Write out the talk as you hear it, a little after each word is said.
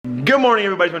Good morning,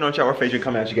 everybody. My name is FaZe. We're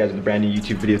coming at you guys with a brand new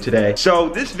YouTube video today. So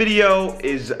this video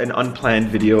is an unplanned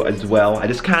video as well. I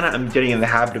just kind of am getting in the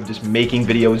habit of just making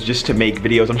videos just to make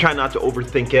videos. I'm trying not to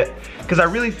overthink it because I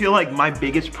really feel like my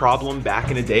biggest problem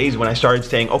back in the day is when I started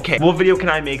saying, okay, what video can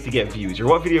I make to get views? Or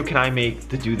what video can I make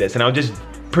to do this? And I would just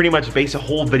pretty much base a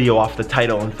whole video off the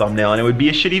title and thumbnail, and it would be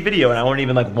a shitty video and I wouldn't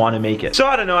even like want to make it. So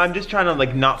I don't know, I'm just trying to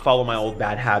like not follow my old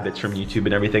bad habits from YouTube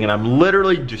and everything, and I'm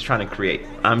literally just trying to create.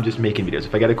 I'm just making videos.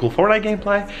 If I get a cool Fortnite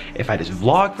gameplay, if I just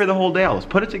vlog for the whole day, I'll just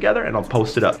put it together and I'll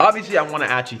post it up. Obviously I want to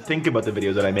actually think about the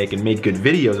videos that I make and make good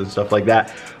videos and stuff like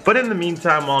that, but in the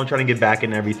meantime, while I'm trying to get back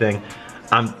into everything,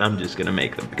 I'm just gonna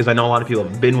make them because I know a lot of people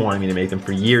have been wanting me to make them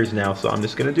for years now, so I'm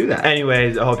just gonna do that.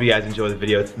 Anyways, I hope you guys enjoy the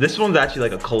video. This one's actually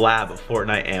like a collab of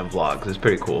Fortnite and vlogs. It's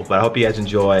pretty cool, but I hope you guys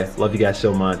enjoy. Love you guys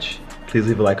so much. Please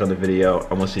leave a like on the video,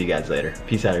 and we'll see you guys later.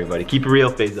 Peace out, everybody. Keep it real,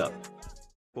 FaZe up.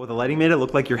 Well, the lighting made it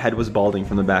look like your head was balding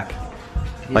from the back.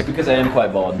 Like, because I am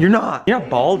quite bald. You're not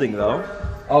balding though.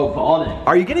 Oh, balding.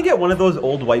 Are you gonna get one of those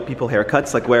old white people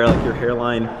haircuts, like where like your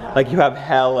hairline, like you have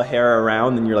hella hair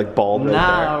around and you're like bald right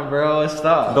Nah, bro,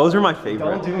 stop. Those are my favorite.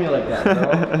 Don't do me like that,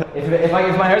 bro.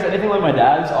 if my hair's anything like my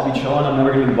dad's, I'll be chilling. I'm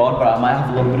never gonna be bald, but I might have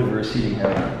a little bit of a receding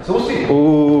hairline. So we'll see.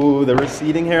 Ooh, the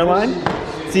receding hairline?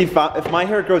 See, if my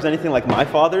hair grows anything like my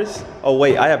father's, oh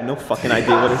wait, I have no fucking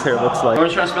idea what his hair looks like. I'm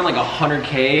trying to spend like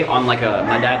 100K on like a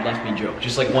my dad left me joke,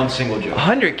 just like one single joke.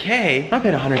 100K? I'm not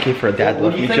paying 100K for a dad left me joke.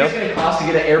 What do you think it's gonna cost to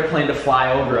get an airplane to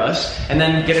fly over us, and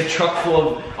then get a truck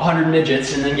full of 100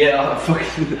 midgets, and then get a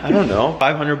fucking... I don't know,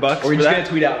 500 bucks. Or we're just gonna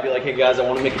tweet out and be like, hey guys, I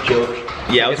want to make a joke.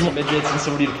 Yeah, get some midgets and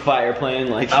somebody to fly airplane.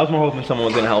 Like, I was more hoping someone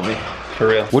was gonna help me, for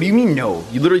real. What do you mean no?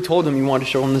 You literally told them you wanted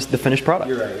to show them the finished product.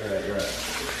 You're right.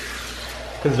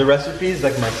 Because the recipe is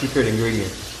like my secret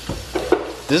ingredient.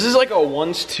 This is like a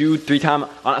once, 2, 3 time,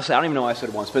 honestly, I don't even know why I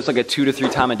said once, but it's like a 2 to 3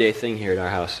 time a day thing here in our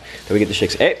house that we get the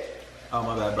shakes. Hey. Oh,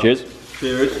 my bad, bro. Cheers.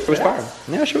 Cheers. It was fire.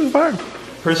 Yeah, sure was fire.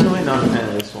 Personally, not a fan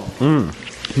of this one.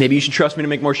 Maybe you should trust me to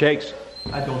make more shakes.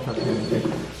 I don't trust you to make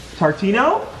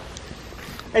Tartino?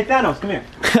 Hey, Thanos, come here.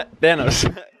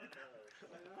 Thanos.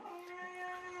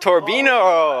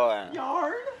 Torbino.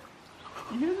 Yard?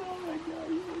 You hear that?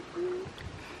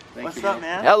 What's up,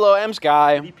 man? Hello, M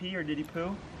Sky. Did he pee or did he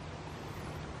poo?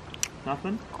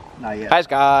 Nothing? Not yet. Hi,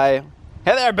 Sky.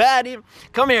 Hey there, baddie.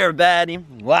 Come here, baddie.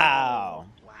 Wow.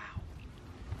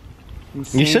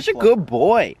 You're such a good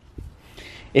boy.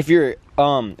 If you're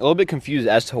a little bit confused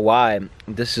as to why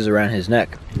this is around his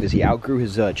neck, because he outgrew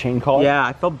his chain collar. Yeah,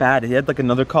 I felt bad. He had like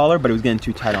another collar, but it was getting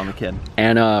too tight on the kid.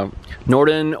 And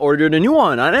Norden ordered a new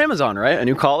one on Amazon, right? A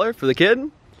new collar for the kid,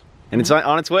 and it's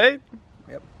on its way.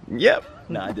 Yep.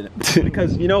 No, I didn't.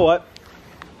 Because you know what?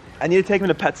 I need to take him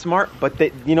to PetSmart, but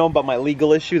you know about my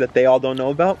legal issue that they all don't know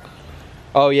about?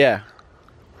 Oh yeah.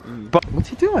 But what's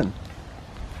he doing?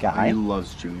 Guy. He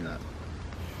loves doing that.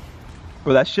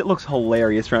 Bro, that shit looks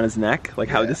hilarious around his neck. Like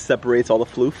how it just separates all the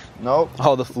floof. Nope.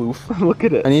 All the floof. Look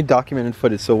at it. I need documented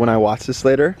footage so when I watch this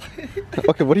later.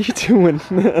 Okay, what are you doing?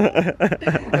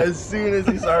 As soon as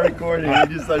he started recording,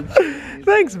 he just like...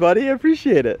 Thanks, buddy. I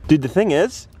appreciate it. Dude, the thing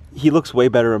is, he looks way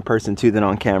better in person too than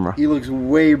on camera. He looks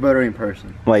way better in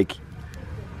person. Like...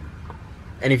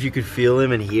 And if you could feel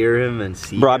him and hear him and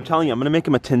see Bro, him. I'm telling you, I'm gonna make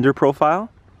him a Tinder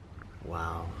profile.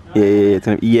 Wow. Yeah, it's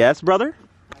gonna, yes, brother?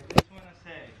 I just want to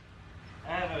say,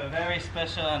 I have a very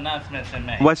special announcement to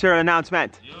make. What's your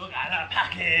announcement? You got a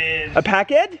package. A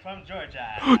package? From Georgia.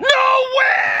 No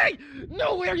way!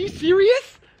 No way, are you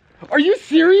serious? Are you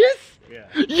serious? Yeah.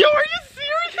 Yo, are you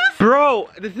serious? Bro,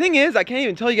 the thing is, I can't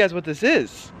even tell you guys what this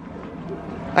is.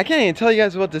 I can't even tell you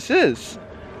guys what this is.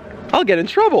 I'll get in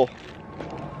trouble.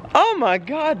 Oh my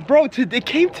god, bro, it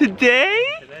came today?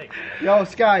 Yo,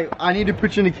 Sky, I need to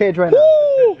put you in a cage right now.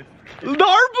 Ooh!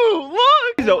 Narbu,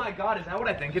 look! Oh my god, is that what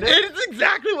I think it is? It is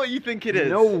exactly what you think it is.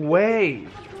 No way.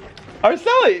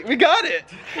 Arceli, we got it.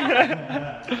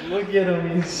 Look at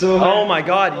him, he's so Oh my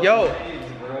god, yo.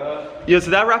 Yo,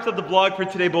 so that wraps up the vlog for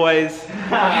today, boys.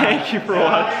 Thank you for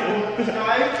watching.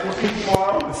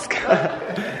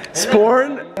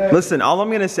 Sporn? Listen, all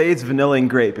I'm gonna say is vanilla and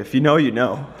grape. If you know, you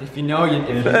know. If you know, you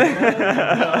know.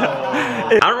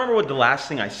 I don't remember what the last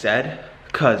thing I said,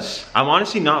 because I'm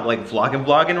honestly not like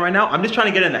vlogging right now. I'm just trying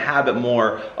to get in the habit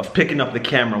more of picking up the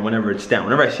camera whenever it's down.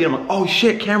 Whenever I see it, I'm like, oh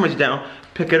shit, camera's down.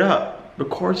 Pick it up.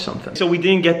 Record something. So we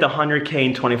didn't get the 100K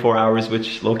in 24 hours,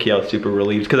 which low-key I was super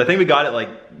relieved because I think we got it like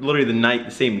literally the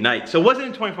same night. So it wasn't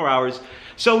in 24 hours.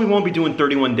 So we won't be doing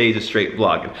 31 days of straight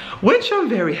vlogging, which I'm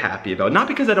very happy about. Not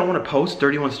because I don't want to post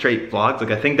 31 straight vlogs.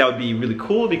 Like, I think that would be really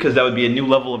cool because that would be a new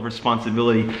level of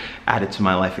responsibility added to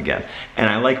my life again. And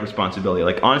I like responsibility.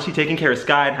 Like, honestly, taking care of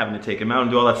Sky and having to take him out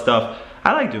and do all that stuff,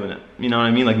 I like doing it. You know what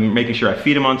I mean? Like making sure I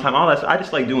feed him on time, all that stuff. I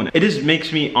just like doing it. It just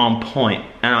makes me on point,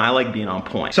 and I like being on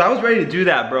point. So I was ready to do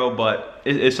that, bro, but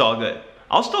it's all good.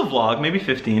 I'll still vlog, maybe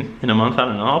 15 in a month, I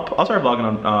don't know. I'll start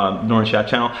vlogging on Norn Chat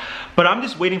channel. But I'm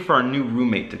just waiting for our new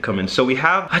roommate to come in. So we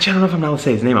have, actually I don't know if I'm allowed to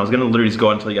say his name. I was gonna literally just go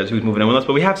out and tell you guys who's moving in with us,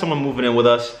 but we have someone moving in with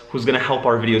us who's gonna help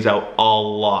our videos out a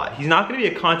lot. He's not gonna be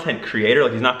a content creator,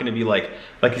 like he's not gonna be like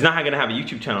he's not gonna have a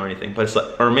YouTube channel or anything, but it's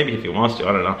like, or maybe if he wants to,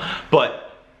 I don't know. But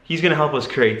he's gonna help us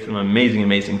create some amazing,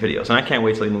 amazing videos. And I can't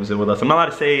wait till he moves in with us. I'm not allowed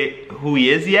to say who he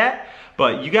is yet,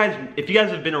 but you guys, if you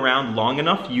guys have been around long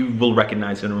enough, you will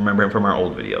recognize and remember him from our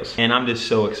old videos. And I'm just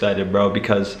so excited, bro,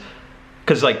 because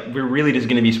like we're really just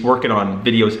gonna be working on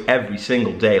videos every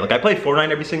single day. Like I play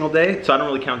Fortnite every single day, so I don't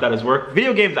really count that as work.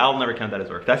 Video games, I'll never count that as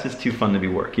work. That's just too fun to be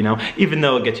work, you know? Even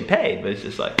though it gets you paid, but it's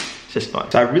just like, it's just fun.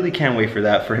 So I really can't wait for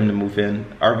that, for him to move in.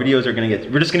 Our videos are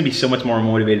we're just gonna be so much more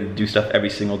motivated to do stuff every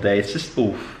single day. It's just,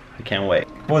 oof, I can't wait.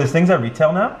 Well, this thing's at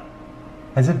retail now?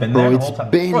 Has it been there the whole time?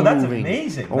 Bro, that's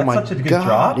amazing. Oh that's my such a good God,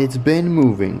 job. it's been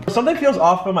moving. Something feels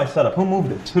off with my setup. Who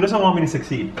moved it? Who doesn't want me to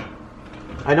succeed?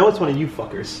 I know it's one of you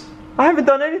fuckers. I haven't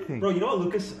done anything. Bro, you know what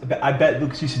Lucas, I bet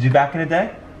Lucas used to do back in the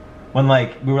day? When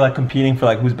like, we were like competing for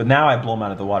like who's, but now I blow him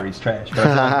out of the water, he's trash. But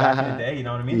back in the day, you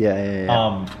know what I mean? Yeah.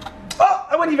 Oh,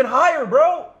 I went even higher,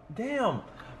 bro. Damn.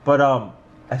 But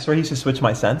I swear he used to switch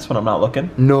my sense when I'm not looking.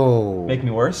 No. Make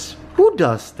me worse. Who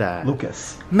does that?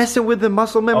 Lucas. Messing with the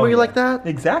muscle memory like that?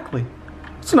 Exactly.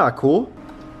 It's not cool.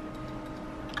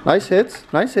 Nice hits.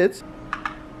 Nice hits.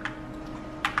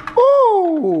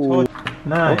 Oh!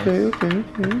 Nice. Okay.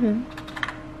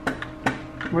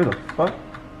 Where the fuck?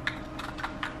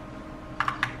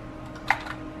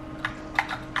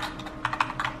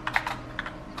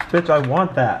 Bitch, I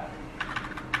want that.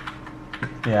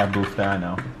 Yeah, I boofed that, I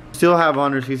know. Still have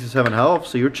 167 health,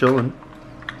 so you're chilling.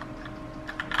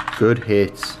 Good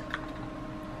hits.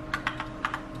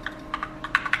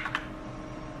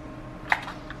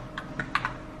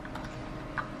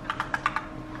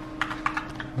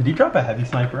 Did he drop a heavy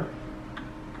sniper?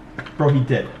 Bro, he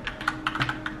did.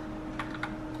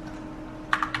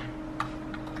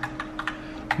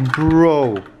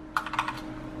 Bro.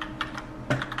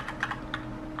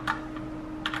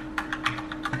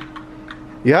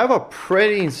 You have a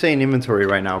pretty insane inventory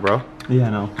right now, bro. Yeah, I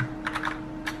know.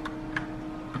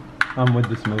 I'm with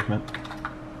this movement.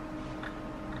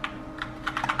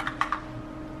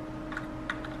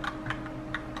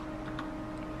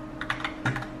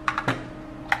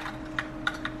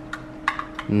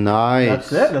 Nice.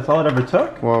 That's it? That's all it ever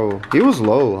took? Whoa. He was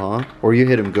low, huh? Or you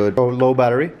hit him good. Oh, low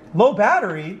battery? Low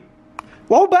battery?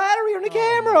 Low battery on the Oh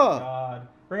camera! my God.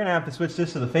 We're gonna have to switch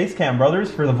this to the face cam,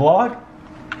 brothers, for the vlog.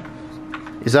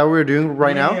 Is that what we're doing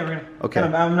right now? Yeah, we're gonna, okay.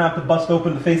 I'm gonna have to bust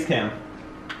open the face cam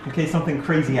in case something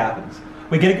crazy happens.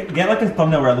 We get like a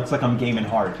thumbnail where it looks like I'm gaming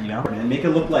hard, you know? And make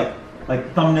it look like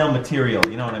thumbnail material,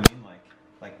 you know what I mean?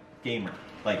 Like gamer.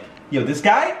 Like, yo, this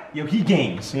guy, yo, he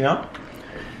games, you know?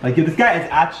 Like, yo, this guy is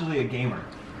actually a gamer,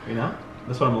 you know?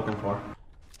 That's what I'm looking for.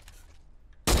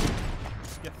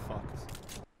 Get fucked.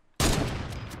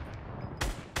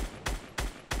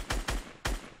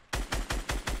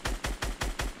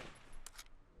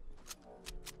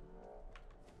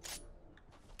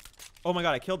 Oh my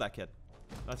God, I killed that kid.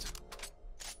 That's...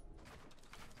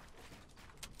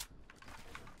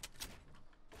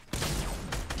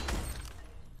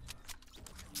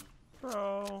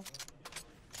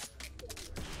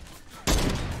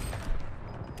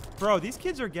 Bro, these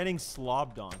kids are getting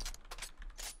slobbed on.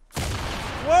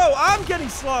 Whoa, I'm getting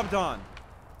slobbed on!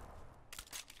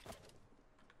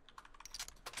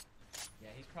 Yeah,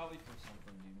 he's probably for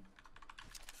something, dude.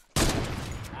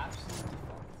 Absolutely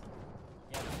fucked.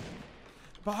 Yeah.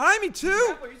 Behind me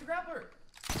too? He's a grappler!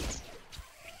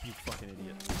 You fucking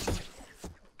idiot.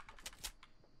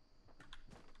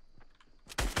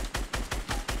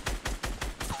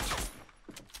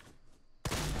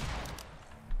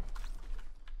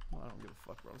 I don't give a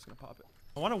fuck, bro. I'm just gonna pop it.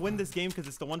 I want to win this game because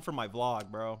it's the one for my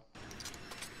vlog, bro.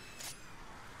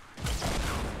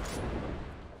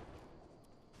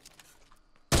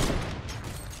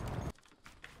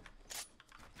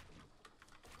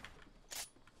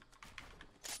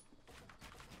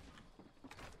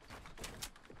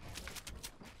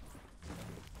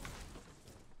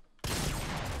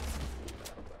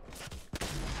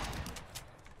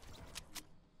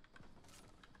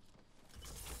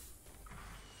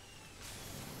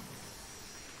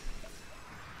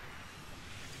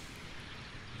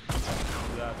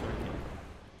 that 13.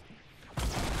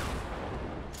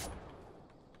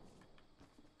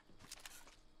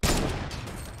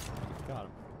 Got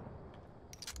him.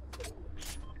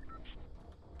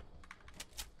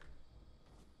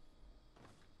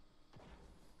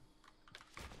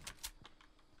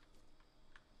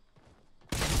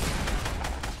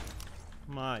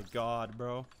 My God,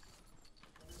 bro.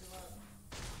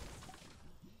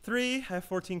 3. I have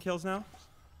 14 kills now.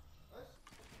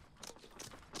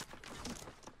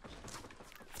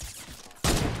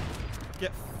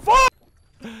 Get fucked!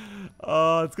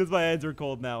 Oh, it's because my hands are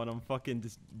cold now and I'm fucking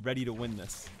just ready to win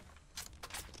this.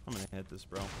 I'm gonna hit this,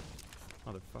 bro.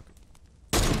 Motherfucker.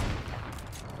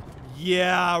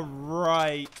 Yeah,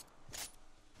 right.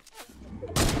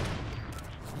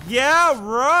 Yeah,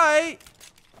 right.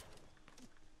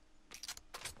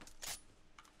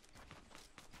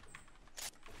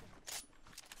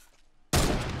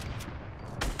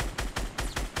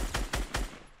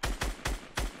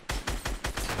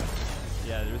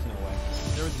 Yeah, there's no way.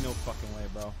 There was no fucking way,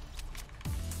 bro.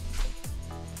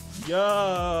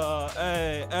 Yo,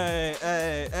 hey, hey,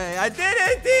 hey, hey. I did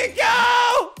it,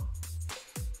 Tico!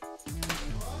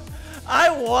 I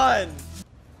won!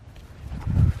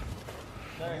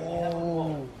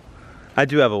 Oh. I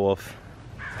do have a wolf.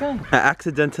 I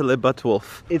accidentally butt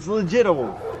wolf. It's legit a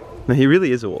wolf. No, he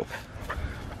really is a wolf.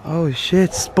 Oh shit,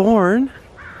 Sporn.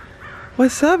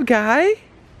 What's up, guy?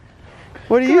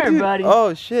 What are you doing? Buddy.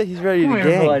 Oh shit, he's ready to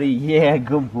gang. Buddy. Yeah,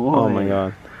 good boy. Oh my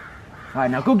God. All right,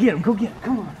 now go get him. Go get him.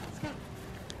 Come on.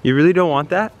 You really don't want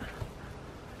that?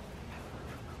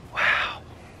 Wow.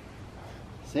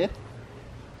 Sit.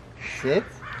 Sit.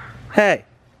 Hey,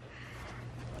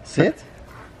 Sit.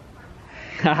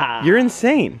 you're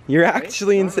insane. You're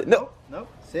actually insane. No. No.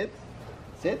 Sit.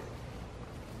 Sit.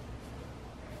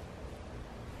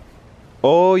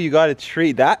 Oh, you got a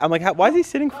treat. That I'm like, why is he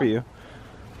sitting for you?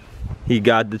 He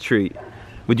got the treat.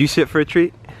 Would you sit for a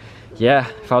treat? Yeah,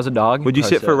 if I was a dog. Would you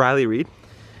sit for Riley Reid?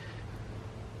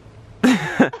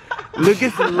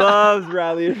 Lucas loves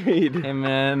Riley Reid. Hey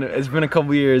man, it's been a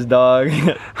couple years, dog.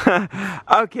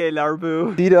 Okay,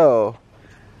 Larbu. Tito.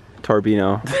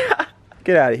 Torbino.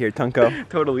 Get out of here, Tunko.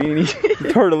 Tortellini.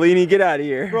 Tortellini, get out of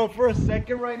here. Bro, for a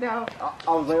second right now,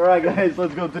 I was like, alright guys,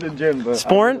 let's go to the gym. But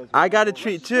Sporn, I got a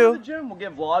treat too. Gym, we'll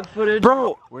get vlog footage.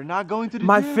 Bro, we're not going to the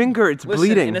my gym. finger, it's Listen,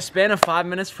 bleeding. in a span of 5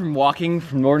 minutes from walking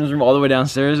from Norton's room all the way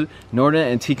downstairs, Norton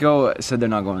and Tico said they're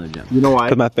not going to the gym. You know why?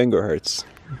 Because my finger hurts.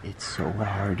 It's so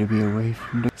hard to be away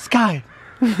from the sky.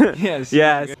 Yes.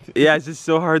 Yes. Yeah, it's just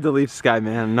so hard to leave Sky,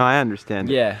 man. No, I understand.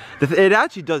 Yeah. It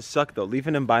actually does suck though,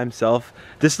 leaving him by himself.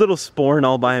 This little Sporn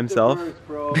all by himself.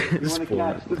 Bro. You wanna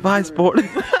catch the Bye, birds. Sporn.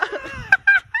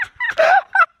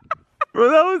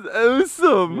 Bro, that was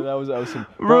awesome. That was awesome.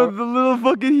 Bro, the little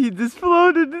fucking he just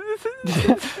floated.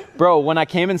 Bro, when I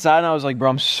came inside and I was like, bro,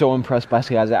 I'm so impressed by this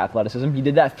guy's athleticism. He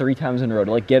did that 3 times in a row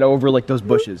to like get over like those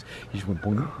bushes. He just went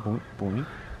boing, boing, boing.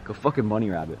 Go fucking bunny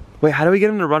rabbit. Wait, how do we get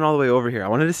him to run all the way over here? I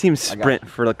wanted to see him sprint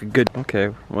for like a good.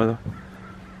 Okay, well.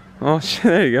 Oh shit!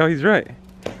 There you go. He's right.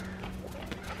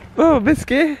 Oh,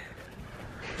 biscuit.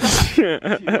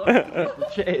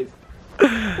 Chase.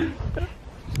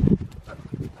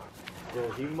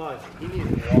 Bro, he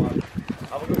needs water.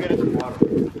 I'm gonna go get him some water.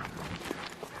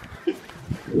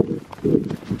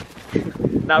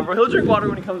 Nah, bro, he'll drink water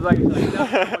when he comes back. He's like, no,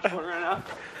 too much water right now.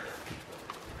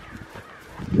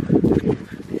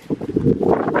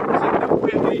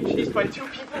 Chased by 2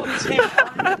 people at the same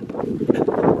time.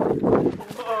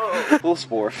 Whoa. Full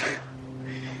sport.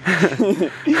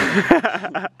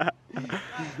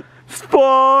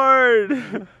 Sport.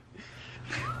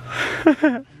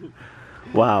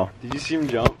 Wow. Did you see him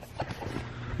jump?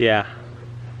 Yeah.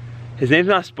 His name's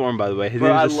not Sporn, by the way. His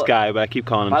Bro, name's just Sky, but I keep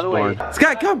calling him By the way, Sporn.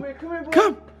 Sky, come!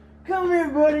 Come! Come here,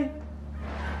 buddy.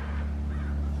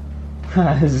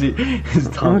 his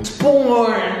tongue.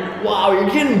 Sporn! Wow, you're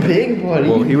getting big, buddy.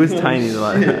 Well, he was tiny a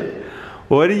lot.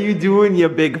 What are you doing, you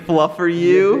big fluffer,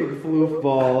 you? Big floof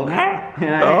ball.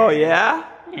 Oh, yeah?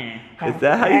 Is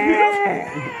that how you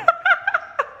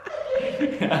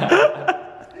feel?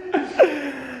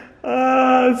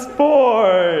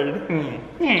 Sporn!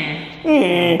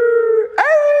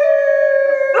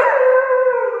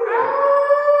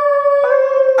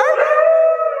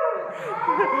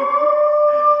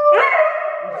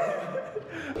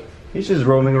 He's just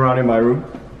roaming around in my room.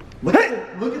 Look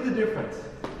at the difference.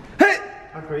 Hey!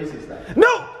 How crazy is that?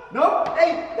 No! No!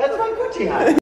 Hey, that's my Gucci hat.